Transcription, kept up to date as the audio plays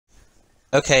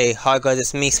Okay, hi guys,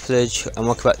 it's me, Splidge, and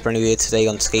welcome back to a brand new video today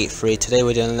on Skate 3. Today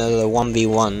we're doing another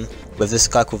 1v1 with this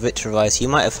guy called Vitrovize. You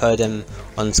might have heard him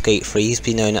on Skate 3. He's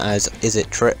been known as Is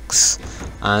It Tricks,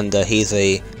 and he's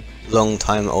a long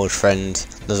time old friend.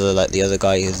 Another like the other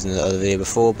guy who's in the other video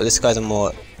before, but this guy's a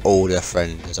more older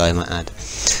friend, as I might add.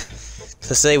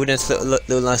 So today we're doing this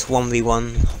little nice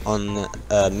 1v1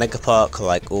 on Mega Park,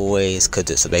 like always, because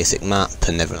it's a basic map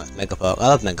and everyone likes Mega Park. I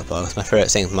love Mega Park, it's my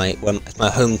favourite thing, it's my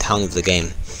hometown of the game.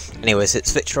 Anyways,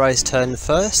 it's Vitrovize's turn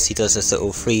first. He does this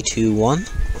little 3, 2, 1,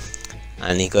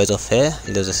 and he goes off here.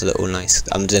 He does this little nice,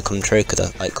 I'm doing commentary because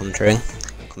I like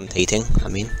commentating, I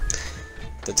mean.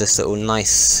 Does this little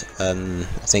nice, I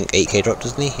think 8k drop,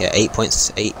 doesn't he? Yeah,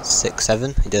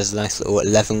 8.867. He does a nice little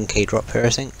 11k drop here, I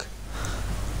think.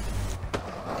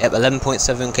 Yep,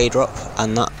 11.7k drop,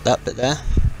 and that bit there.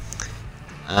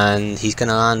 And he's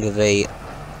gonna land with a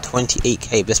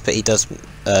 28k. This bit he does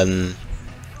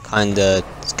kinda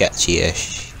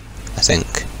sketchy-ish, I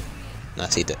think. No,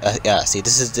 see, yeah, see,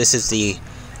 this is the.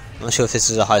 I'm not sure if this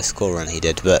is a high score run he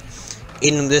did, but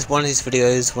in this one of his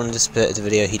videos, one of this bit of the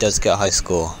video, he does get a high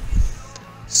score.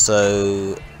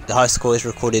 So the high score is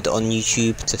recorded on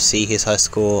YouTube to see his high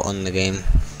score on the game.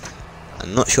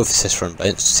 I'm not sure if it's this run, but I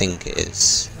don't think it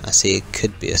is. I see it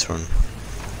could be this run,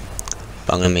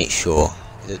 but I'm gonna make sure.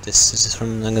 Is this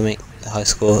run? I'm gonna make the high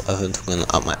score. I'm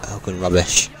talking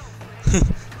rubbish.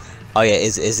 Oh yeah,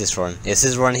 is this run? Yes,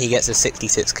 this run he gets a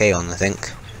 66k on, I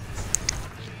think.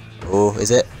 Oh,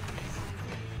 is it?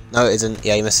 No, it isn't.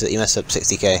 Yeah, you messed up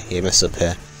 60k. Yeah, you messed up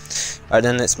here. Alright,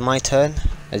 then it's my turn.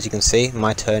 As you can see,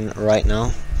 my turn right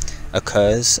now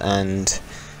occurs, and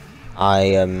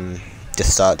I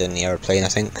just started in the aeroplane, I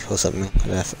think, or something.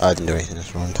 I didn't do anything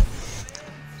this round.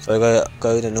 So I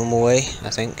go the normal way, I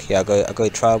think. Yeah, I go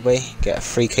trial way, get a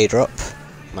 3k drop.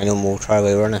 My normal trial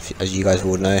way run, as you guys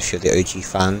would know if you're the OG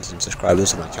fans and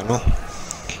subscribers of my channel.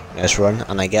 Let's run,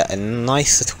 and I get a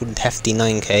nice little hefty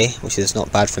 9k, which is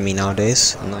not bad for me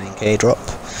nowadays. A 9k drop.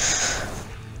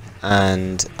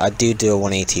 And I do a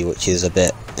 180, which is a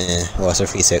bit, well, it's a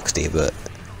 360, but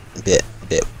a bit,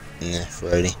 for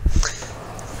early.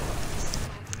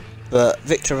 But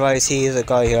Vitrovize, he is a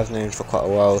guy who I've known for quite a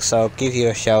while, so I'll give you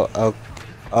a shout.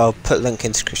 I'll put a link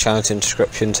in the channel in the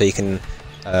description so you can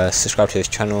subscribe to his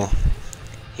channel.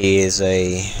 He is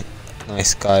a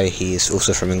nice guy. He's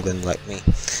also from England, like me.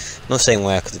 I'm not saying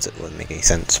where because it wouldn't make any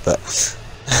sense, but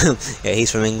yeah, he's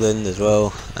from England as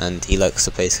well, and he likes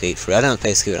to play Skate 3. I don't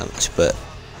play Skate that much, but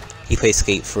he plays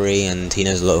Skate 3, and he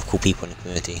knows a lot of cool people in the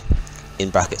community.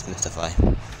 In brackets, Mystify.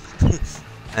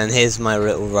 And here's my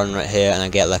little run right here, and I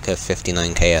get like a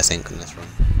 59k, I think, on this run,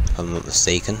 if I'm not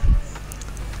mistaken.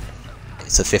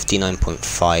 It's a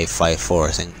 59.554,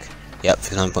 I think. Yep,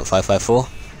 59.554.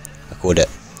 I called it.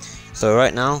 So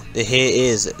right now, here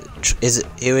is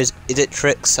it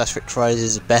Tricks /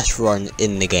 Vitrovize's best run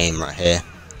in the game right here.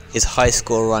 His high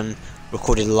score run,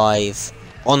 recorded live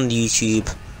on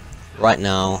YouTube right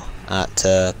now at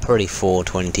probably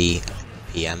 4:20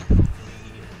 PM.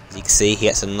 As you can see, it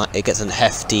gets a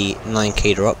hefty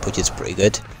 9k drop, which is pretty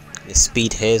good. His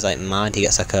speed here is like mad. He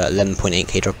gets like a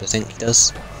 11.8k drop, I think he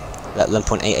does. That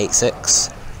 11.886.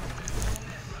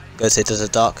 Goes here, does a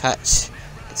dark catch.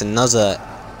 It's another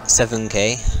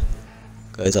 7k.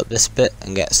 Goes up this bit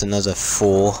and gets another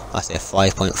 4. I say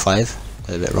 5.5.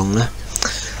 Got a bit wrong there.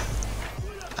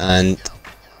 And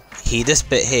this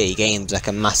bit here, he gains like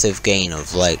a massive gain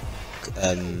of like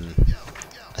I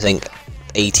think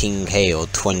 18k or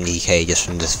 20k just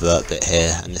from this vert bit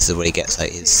here, and this is where he gets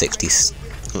like his 60.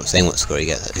 I'm not saying what score he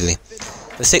gets actually,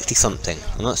 but 60 something.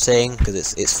 I'm not saying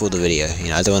because it's for the video. You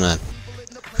know, I don't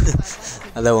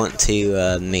want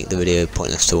to make the video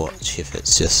pointless to watch if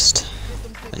it's just.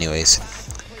 Anyways,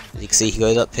 as you can see, he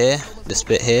goes up here, this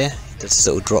bit here, does this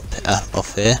little drop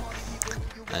off here,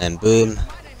 and then boom,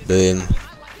 boom,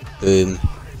 boom,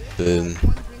 boom,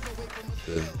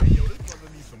 boom.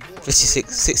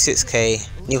 66k,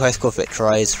 new high score for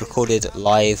Vitrovize, recorded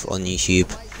live on YouTube.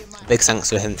 Big thanks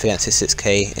to him for getting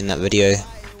 66k in that video,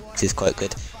 which is quite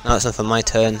good. Now it's time for my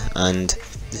turn, and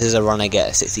this is a run I get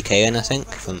a 60k in, I think,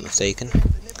 if I'm not mistaken.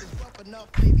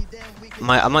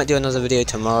 I might do another video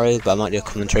tomorrow, but I might do a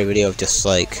commentary video of just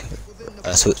like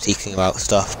speaking about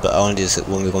stuff, but I want to do this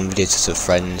 1v1 video just with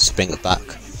friends, bring it back.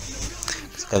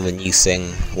 It's kind of a new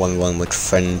thing, 1v1 with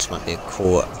friends might be a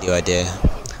cool new idea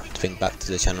bring back to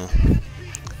the channel,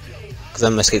 because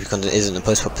then my Skate content isn't the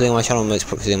most popular on my channel. Most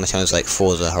popular on my channel is like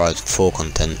Forza Horizon 4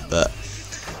 content, but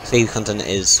Skate content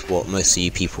is what most of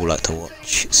you people like to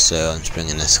watch, so I'm just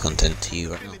bringing this content to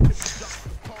you right now.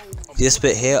 This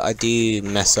bit here, I do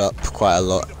mess up quite a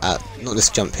lot at, not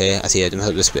this jump here, I see I do mess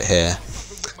up this bit here,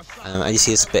 As you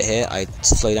see this bit here, I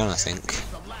slow down, I think.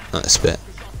 Not this bit.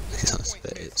 It's not this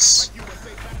bit, it's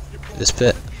this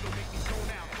bit.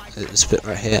 This bit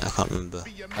right here, I can't remember.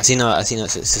 I see no, it's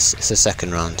the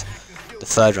second round. The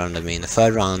third round, I mean. The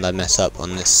third round I mess up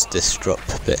on this drop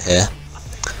bit here.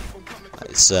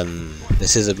 It's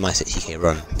this is my 60k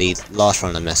run. The last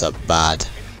round I mess up bad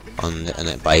on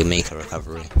it by make a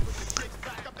recovery.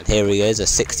 And here he goes, a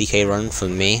 60k run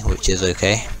from me, which is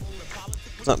okay.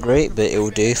 It's not great, but it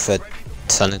will do for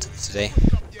standard today.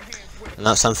 And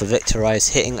that's time for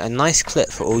Vitrovize hitting a nice clip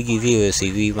for all you viewers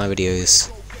who view my videos.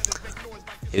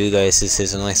 Here we go, this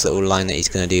is a nice little line that he's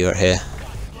going to do right here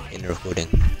in the recording.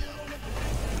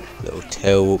 Little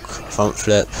tail walk, front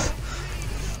flip,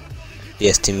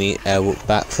 BST mute, air walk,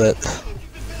 back flip.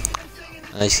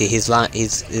 And you see his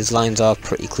lines are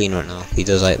pretty clean right now. He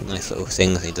does like nice little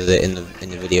things. He does it in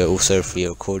the video also for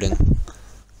your recording.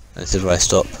 And this is where I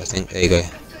stop. I think there you go.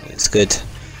 It's good.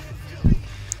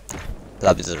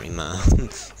 That bit doesn't really matter.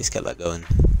 He's kept that going.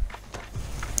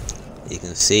 You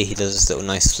can see he does this little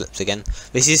nice flips again.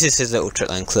 This is his little trick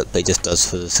line clip that he just does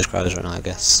for the subscribers right now, I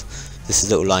guess. This is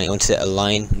a little line. He wanted to hit a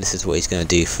line. And this is what he's going to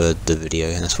do for the video,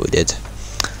 and that's what he did.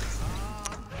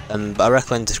 But I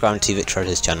recommend subscribing to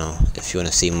Vitrovize's channel if you want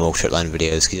to see more trick line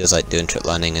videos. He does like doing trick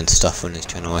lining and stuff on his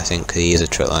channel. I think he is a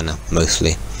trick liner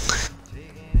mostly.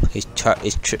 His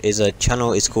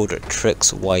channel is called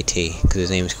Tricks YT because his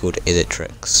name is called Is It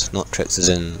Tricks, not tricks as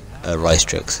in rice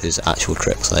tricks. His actual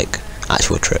tricks, like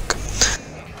actual trick.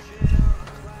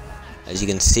 As you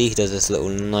can see, he does this little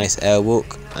nice air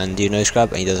walk and do nose grab,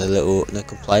 and he does a little no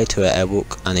comply to an air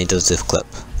walk, and he does this clip.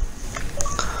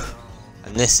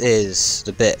 And this is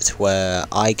the bit where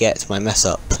I get my mess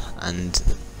up and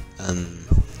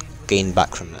gain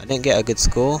back from it. I didn't get a good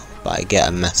score, but I get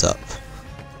a mess up.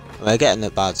 I get a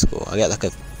bad score. I get like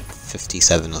a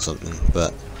 57 or something,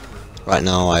 but right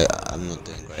now I'm not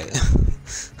doing great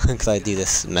because I do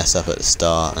this mess up at the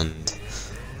start and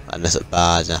I mess up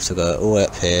bad and I have to go all the way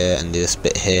up here and do this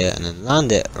bit here and then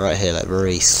land it right here, like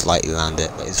very slightly land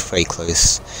it, but it's very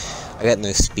close. I get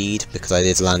no speed because I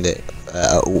did land it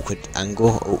at an awkward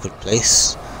angle, awkward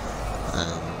place,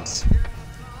 and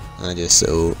I do this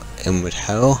little inward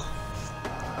hell.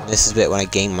 And this is the bit when I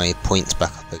gain my points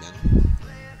back up again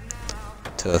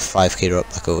to a 5k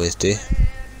drop like I always do,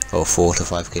 or 4 to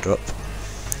 5k drop.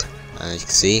 And as you can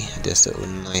see, I do this little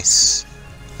nice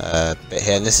bit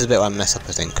here, and this is a bit where I mess up,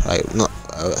 I think. Like not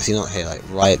actually not here, like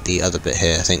right at the other bit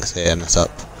here. I think here I mess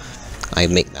up. I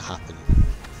make that happen.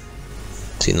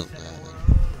 See, not there.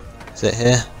 Then. Is it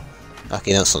here?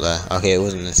 Okay, no, it's not there. Okay, it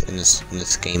wasn't in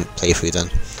this game playthrough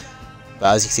then.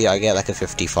 But as you can see, I get like a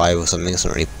 55 or something. It's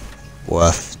not really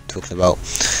worth talking about.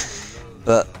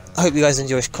 But I hope you guys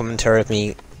enjoy commentary of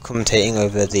me commentating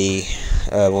over the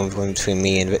one between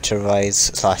me and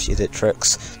Vitrovize / Is It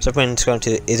Tricks. So everyone subscribe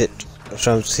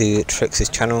to Tricks'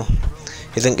 channel.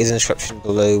 His link is in the description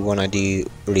below when I do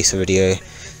release a video.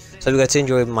 So if you guys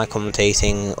enjoy my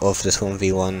commentating of this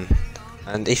 1v1,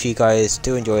 and if you guys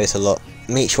do enjoy this a lot,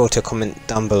 make sure to comment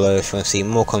down below if you want to see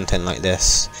more content like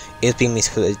this. It's been me,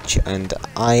 Spillage, and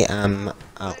I am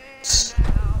out.